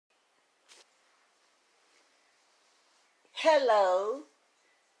Hello,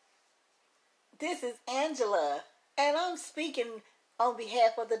 this is Angela, and I'm speaking on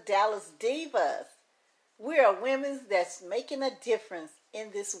behalf of the Dallas Divas. We are women that's making a difference in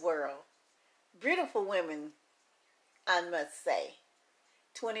this world. Beautiful women, I must say.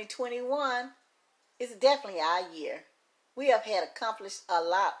 2021 is definitely our year. We have had accomplished a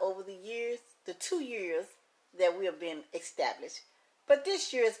lot over the years, the 2 years that we have been established. But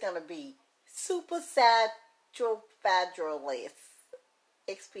this year is going to be super sadrofadroless.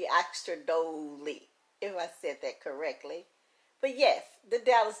 XP extra dolly, if I said that correctly. But yes, the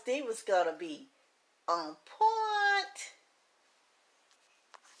Dallas Divas going to be on point.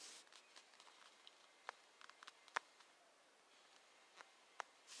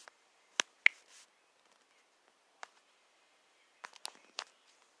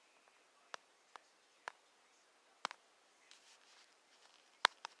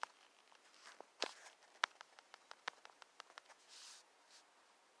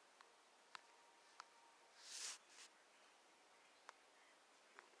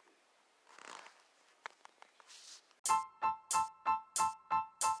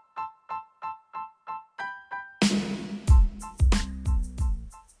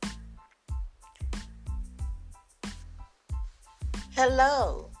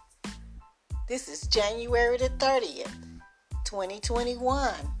 Hello, this is January the 30th,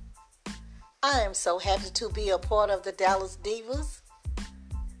 2021. I am so happy to be a part of the Dallas Divas,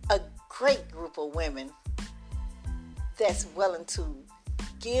 a great group of women that's willing to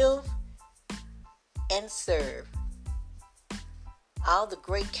give and serve. All the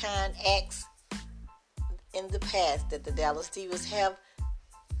great kind acts in the past that the Dallas Divas have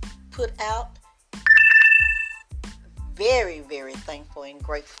put out, very, very thankful and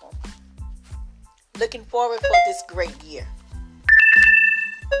grateful. Looking forward for this great year.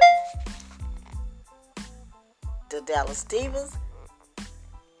 The Dallas Divas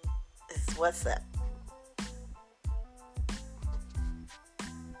is what's up.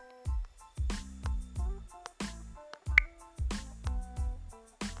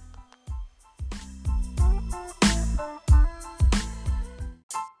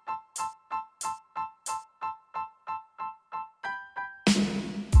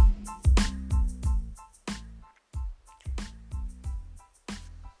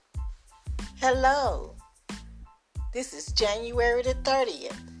 Hello, this is January the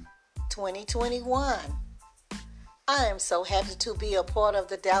 30th, 2021. I am so happy to be a part of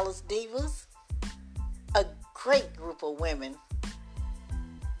the Dallas Divas, a great group of women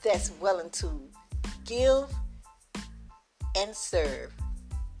that's willing to give and serve.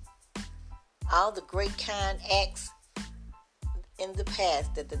 All the great kind acts in the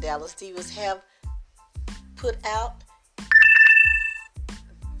past that the Dallas Divas have put out,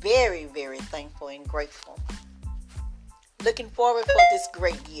 very, very thankful and grateful. Looking forward for this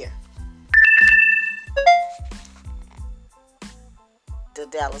great year. The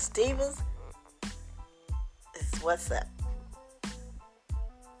Dallas Divas is what's up.